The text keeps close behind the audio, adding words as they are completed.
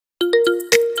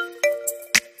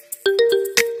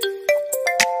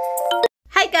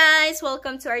guys!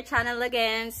 Welcome to our channel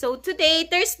again. So today,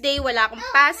 Thursday, wala akong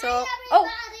pasok. Oh!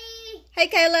 Hi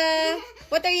Kyla!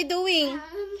 What are you doing?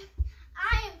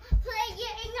 I'm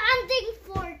playing hunting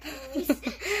for toys.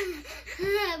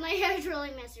 My hair's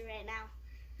really messy right now.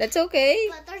 That's okay.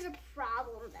 But there's a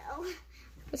problem though.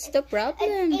 What's the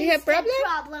problem? Do you have a problem? The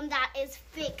problem that is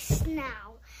fixed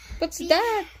now. What's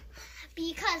that?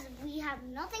 Because we have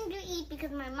nothing to eat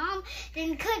because my mom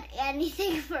didn't cook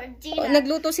anything for Oh, dinner.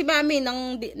 nagluto si Mami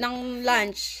ng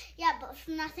lunch. Yeah, but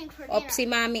nothing for dinner. Si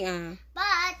Mami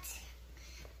But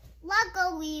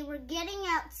luckily we're getting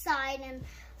outside and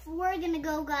we're gonna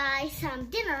go buy some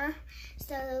dinner.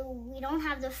 So we don't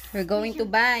have the. We're going to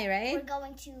buy, right? We're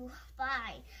going to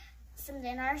buy some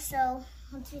dinner. So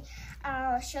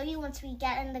I'll show you once we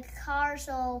get in the car.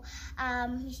 So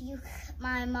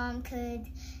my mom could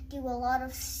do a lot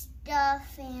of stuff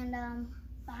and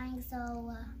buying.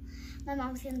 So my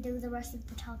mom's gonna do the rest of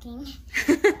the talking.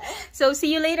 So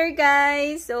see you later,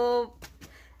 guys. So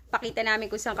pakita namin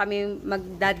kung saan kami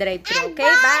magdadrive-thru.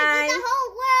 Okay, bye. To the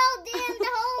whole world and the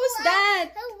whole Who's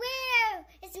that? The world.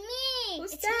 It's me.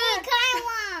 Who's it's that? me,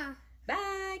 Kyla.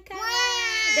 Bye, Kyla.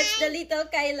 Bye. That's the little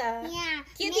Kyla. Yeah.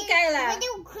 Cutie Kyla.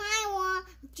 Little Kyla.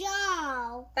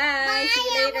 Joe. Bye. Bye, See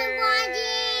you later.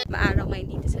 everybody. Maaraw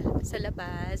ngayon dito sa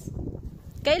labas.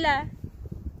 Kyla,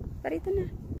 parito na.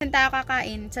 Saan tayo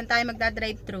kakain? Saan tayo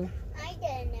magdadrive-thru? I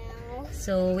don't know.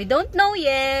 So, we don't know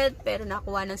yet. Pero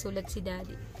nakuha ng sulat si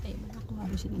Daddy. Ayun, nakuha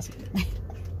mo siya ng sulat.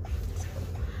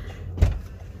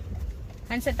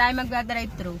 Saan tayo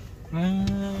magdadrive-thru?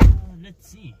 Let's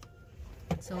see.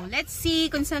 So, let's see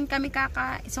kung saan kami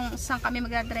saan kami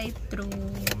magdadrive-thru.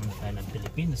 Pumunta ng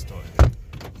Filipino store.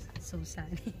 So,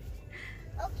 sad.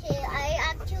 Okay, I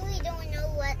actually don't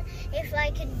know if I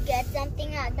could get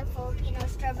something at the Filipino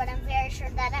store, but I'm very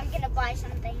sure that I'm gonna buy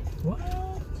something What?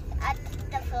 at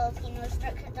the Filipino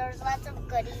store because there's lots of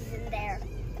goodies in there,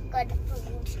 good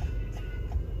food.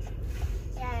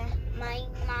 Yeah,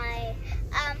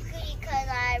 because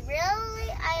I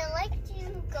like to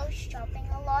go shopping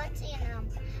a lot in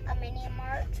a mini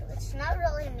mart. It's not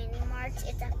really a mini mart.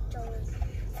 It's actually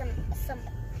some.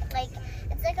 Like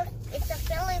it's a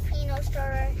Filipino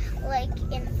store like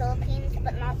in Philippines,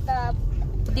 but not the.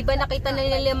 Di ba nakita na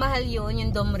nila mahal yun,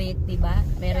 yung Domrit, di ba?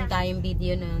 Meron tayong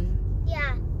video nun.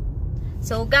 Yeah.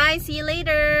 So guys, see you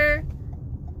later.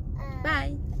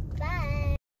 Bye.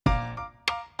 Bye.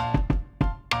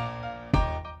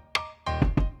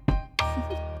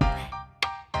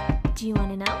 Do you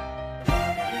want to know?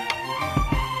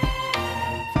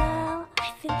 Well,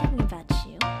 I've been thinking about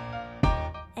you.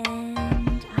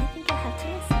 And I think you'll have to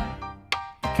listen.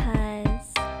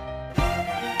 Because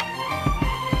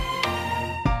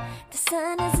the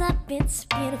sun is up, it's a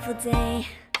beautiful day.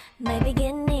 My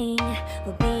beginning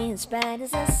will be as bright as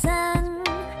the sun.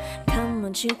 Come,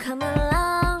 won't you come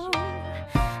along?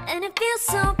 And it feels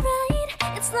so bright,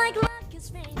 it's like luck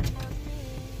is raining on me.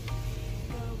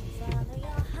 Go and follow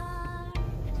your heart,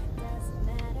 doesn't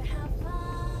matter how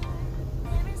far.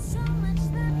 There is so much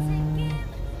that's to give.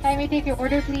 Hi, may I take your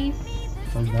order, please?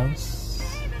 Hold on.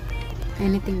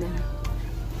 Anything na.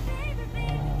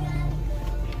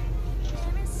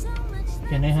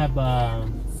 Can I have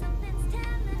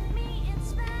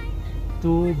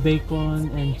 2 bacon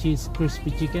and cheese crispy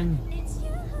chicken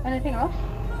Anything else?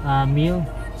 meal?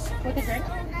 What is it?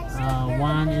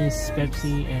 1 is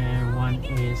Pepsi and 1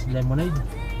 is lemonade.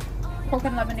 Coke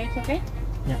and lemonade, okay?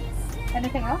 Yeah.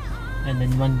 Anything else? And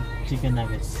then 1 chicken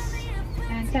nuggets.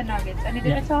 And 10 nuggets. Any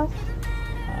Yeah. different sauce?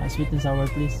 Sweet and sour,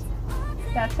 please.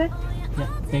 That's it. Yeah.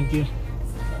 Thank you.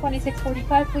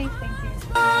 26.45, please. Thank you.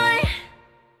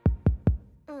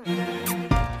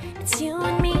 It's you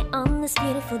and me on this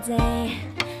beautiful day,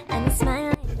 and it's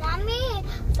smiling. Mami,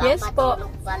 Yes po.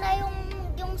 patulog pala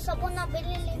yung sabon na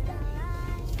binili mo.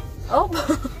 Oh.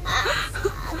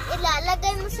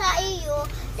 Ilalagay mo sa iyo,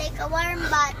 take a warm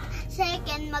bath.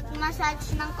 Second,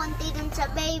 mag-massage ng konti dun sa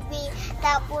baby.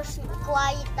 Tapos,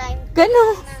 quiet time.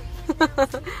 Ganon.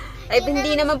 Ay,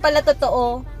 hindi naman pala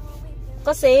totoo.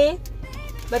 Kasi,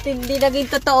 ba't hindi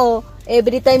naging totoo?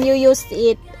 Every time you use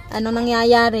it, ano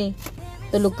nangyayari?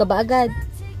 Tulog ka ba agad?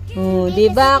 Oh,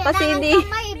 di ba? Kasi hindi.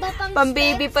 May iba pang Pang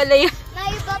baby pala yan. May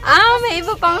iba pang May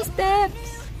iba pang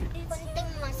steps.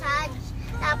 konting massage.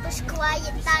 Tapos,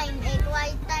 quiet time.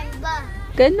 Quiet time ba?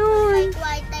 Ganon.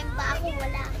 Quiet time ba ako?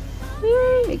 Wala.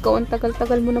 Ikaw ang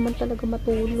tagal-tagal mo naman talaga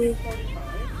matulog.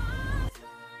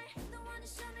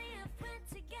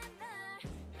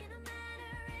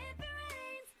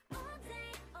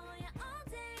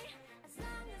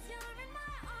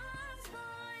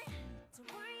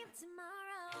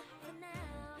 Tomorrow, for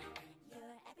now,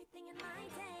 you're everything in my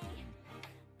day.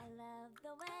 I love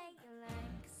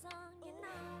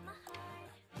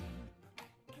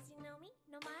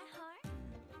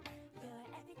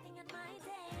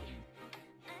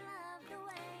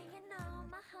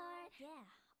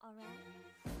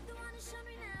show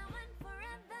me now and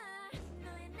forever.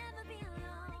 No, you'll never be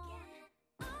alone again.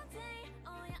 All day,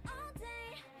 oh yeah, all day.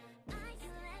 I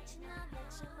can let you know that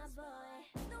you're my boy.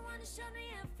 The one to show me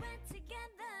if we're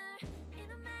together. It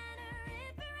don't matter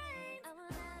if it rains. I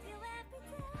will love you every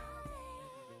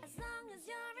day. As long as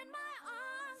you're in my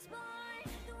arms, boy.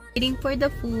 Waiting for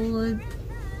the food.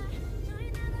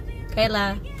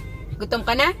 Kayla, gutom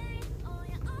ka na?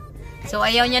 So,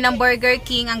 ayaw niya ng Burger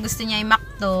King. Ang gusto niya ay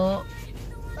McDo.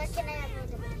 What can I have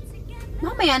with it?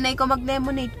 Mamaya na ikaw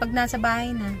mag-lemonade pag nasa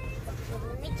bahay na.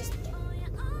 Let me just get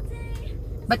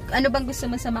But ano bang gusto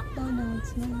mo sa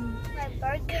McDonald's? my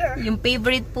burger. Yung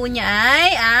favorite po niya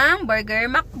ay ang Burger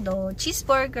McDo.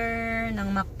 Cheeseburger ng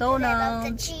I love the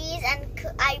McDonald's. cheese and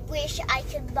I wish I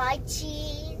could buy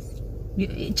cheese.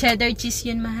 Cheddar cheese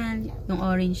yun, mahal. Yung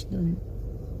orange dun.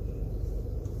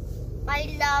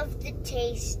 I love the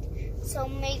taste, so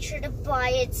make sure to buy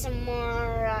it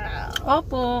tomorrow.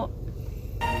 Opo.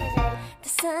 The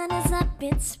sun is up,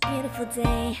 it's a beautiful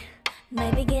day.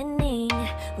 My beginning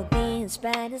will be as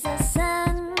bright as the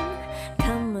sun.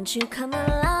 Come, won't you come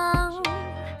along?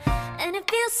 And it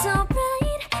feels so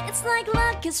bright, it's like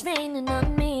luck is raining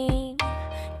on me.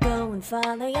 Go and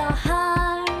follow your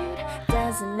heart,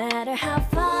 doesn't matter how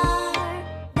far.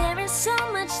 There is so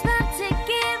much love to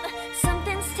give,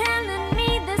 something's telling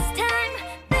me this time.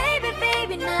 Baby,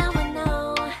 baby, now I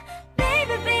know.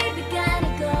 Baby, baby, gotta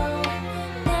go.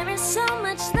 There is so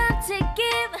much love to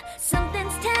give,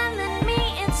 something's telling me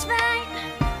it's right.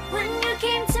 When you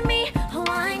came to me, oh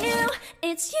I knew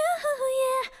it's you,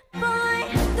 yeah, boy.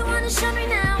 The one to show me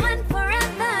now and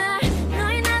forever. No,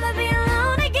 you'll never be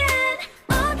alone again.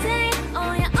 All day,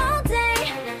 oh yeah, all day.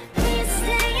 Please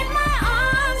stay in my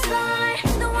arms, boy.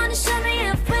 The one to show me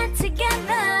if we're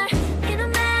together. It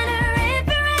don't matter if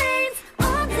it rains.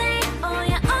 All day, oh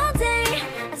yeah, all day.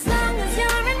 As long as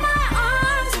you're in my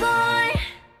arms, boy.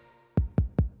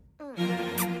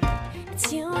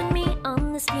 It's you and me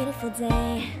on this beautiful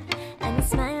day, and I'm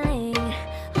smiling,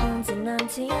 holding on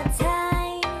to you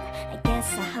tight. I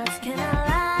guess our hearts can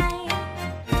align,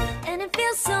 and it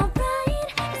feels so bright.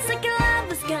 It's like your love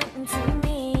has gotten to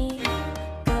me.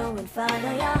 Go and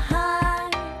follow your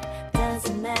heart,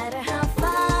 doesn't matter how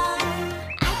far.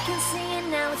 I can see it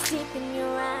now, it's deep in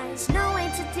your eyes. No way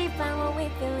to define what we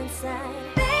feel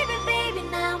inside. Baby, baby,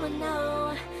 now I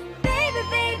know. Baby,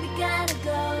 baby, gotta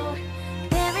go.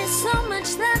 There is so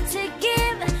much love to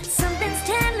give, something's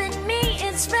telling me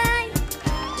it's right.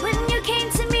 When you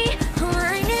came to me, oh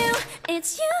I knew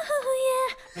it's you, yeah,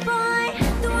 boy.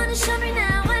 The one to show me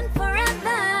now and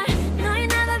forever. No, you'll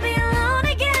never be alone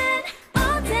again.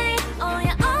 All day, oh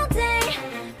yeah, all day.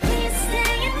 Please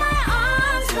stay in my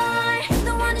arms, boy.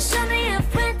 The one to show me if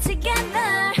we're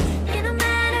together. It don't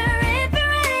matter if it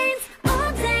rains.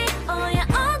 All day, oh yeah,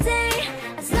 all day.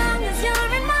 As long as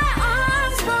you're in my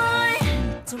arms, boy.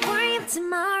 Don't worry of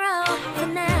tomorrow. For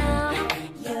now,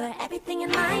 you're everything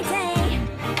in my day.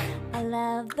 I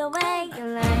love the way you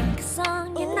like a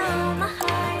song. You know my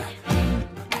heart,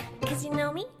 'cause you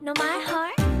know me, know my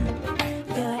heart.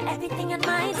 You're everything in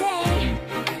my day.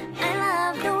 I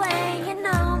love the way you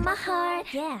know my heart.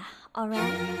 Yeah,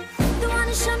 alright. The one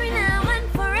to show me now and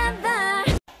forever.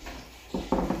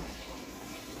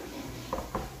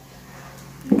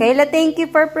 Kayla, thank you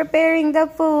for preparing the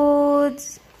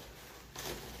foods.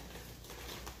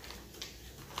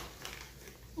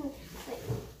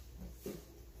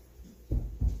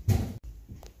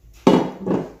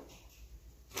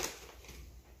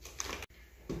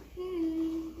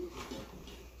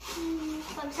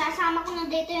 Pagsasama ko na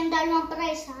dito yung dalawang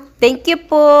price, ha? Thank you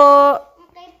po.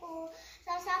 Okay po.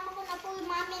 Sasama ko na po yung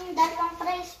mami yung dalawang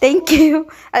price. Thank you.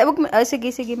 Ay, wag mo. Sige,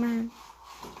 sige, mahal.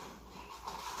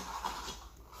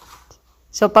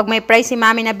 So, pag may price si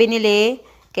mami na binili,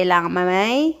 kailangan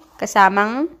may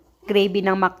kasamang gravy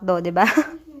ng McDo, di ba?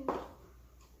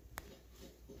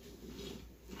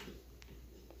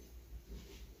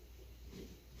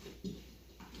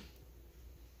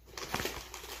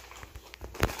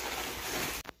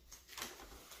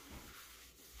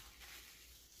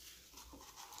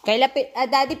 Kayla,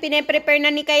 Daddy, pine-prepare na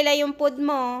ni Kayla yung food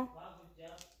mo.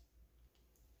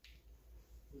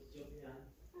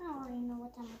 I already know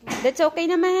what I'm doing. That's okay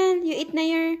naman. You eat na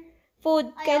your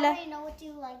food, I Kayla. already know what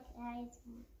you like, guys.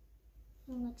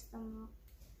 You mix them up.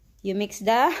 You mix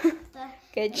the The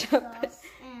ketchup. sauce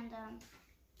and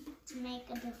to make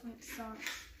a different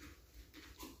sauce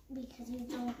because you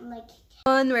don't like.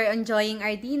 We're enjoying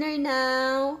our dinner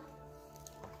now.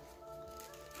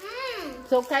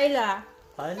 So, Kayla.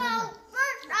 So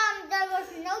first, there was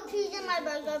no cheese in my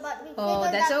burger, but we Oh,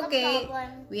 figured that's out the okay.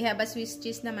 problem. We have a Swiss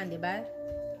cheese naman, di ba?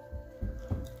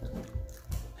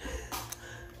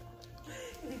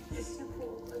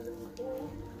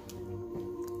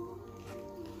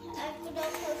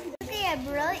 I'm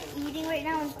really eating right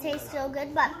now. It tastes so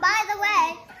good. But by the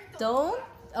way, Don't?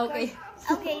 Okay.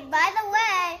 okay, by the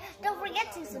way, don't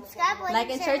forget to subscribe, Like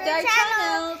and share to our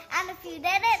channel. And if you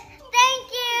did it,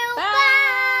 thank you.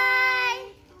 Bye.